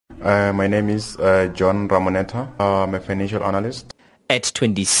My name is John Ramoneta. I'm a financial analyst. At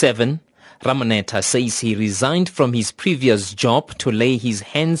 27, Ramoneta says he resigned from his previous job to lay his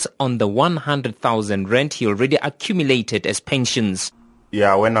hands on the 100,000 rand he already accumulated as pensions.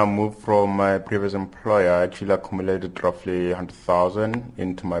 Yeah, when I moved from my previous employer, I actually accumulated roughly 100,000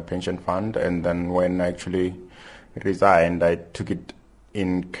 into my pension fund, and then when I actually resigned, I took it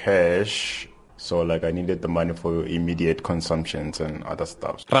in cash. So I needed the money for immediate consumptions and other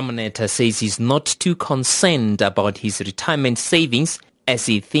stuff. Ramoneta says he's not too concerned about his retirement savings as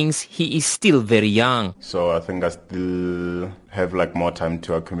he thinks he is still very young. So I think I still have more time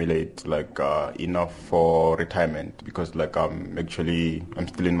to accumulate enough for retirement because I'm still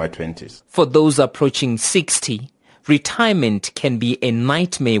in my 20s. For those approaching 60, retirement can be a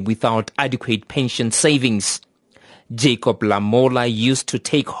nightmare without adequate pension savings. Jacob Lamola used to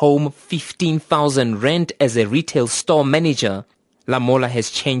take home 15,000 rand as a retail store manager. Lamola has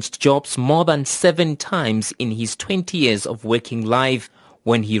changed jobs more than 7 times in his 20 years of working life.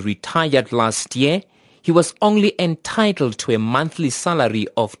 When he retired last year, he was only entitled to a monthly salary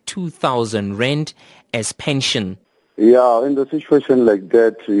of 2,000 rand as pension. Yeah, in the situation like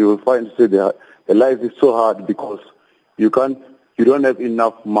that, you will find the life is so hard because you don't have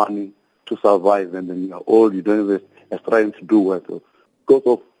enough money to survive, and then you're old, you don't have trying to do work because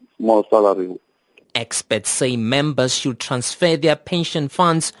of small salary. Experts say members should transfer their pension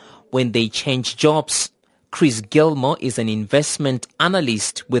funds when they change jobs. Chris Gilmore is an investment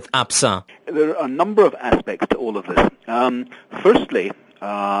analyst with Absa. There are a number of aspects to all of this. Firstly,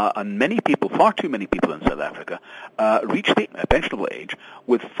 and many people, far too many people in South Africa, reach the pensionable age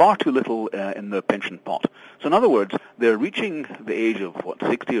with far too little in the pension pot. So in other words, they're reaching the age of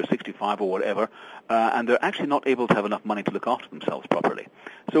 60 or 65 or whatever, and they're actually not able to have enough money to look after themselves properly.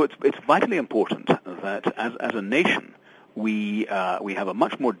 So it's vitally important that as a nation we have a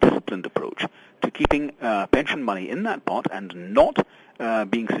much more disciplined approach to keeping pension money in that pot and not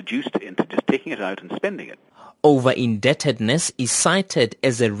being seduced into just taking it out and spending it. Over-indebtedness is cited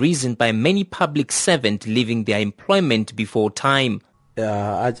as a reason by many public servants leaving their employment before time.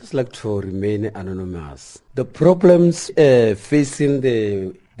 I just like to remain anonymous. The problems facing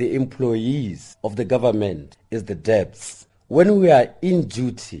the employees of the government is the debts. When we are in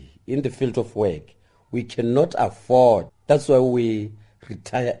duty in the field of work, we cannot afford. That's why we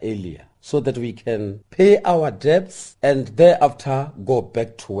retire earlier, so that we can pay our debts and thereafter go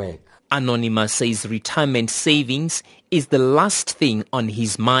back to work. Anonymous says retirement savings is the last thing on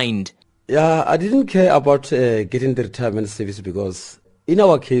his mind. Yeah, I didn't care about getting the retirement savings because in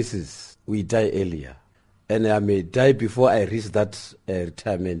our cases, we die earlier. And I may die before I reach that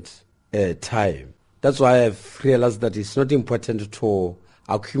retirement time. That's why I've realized that it's not important to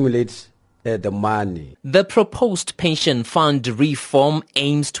accumulate the money. The proposed pension fund reform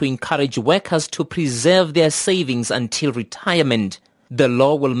aims to encourage workers to preserve their savings until retirement. The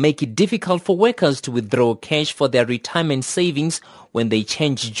law will make it difficult for workers to withdraw cash for their retirement savings when they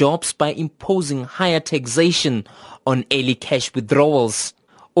change jobs by imposing higher taxation on early cash withdrawals.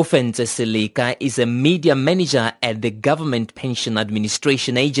 Ofentse Seleka is a media manager at the Government Pension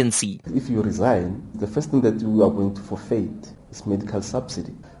Administration Agency. If you resign, the first thing that you are going to forfeit is medical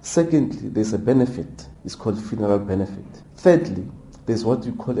subsidy. Secondly, there's a benefit. It's called funeral benefit. Thirdly, there's what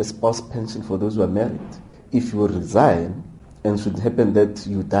you call a spouse pension for those who are married. If you resign, and should happen that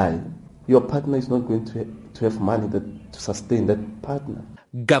you die, your partner is not going to have money to sustain that partner.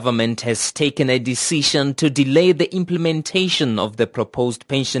 Government has taken a decision to delay the implementation of the proposed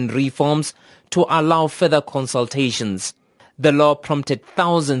pension reforms to allow further consultations. The law prompted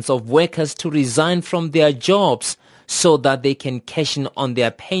thousands of workers to resign from their jobs so that they can cash in on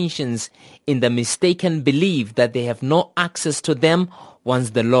their pensions in the mistaken belief that they have no access to them once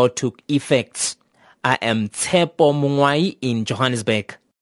the law took effect. I am Tshepo Mungwai in Johannesburg.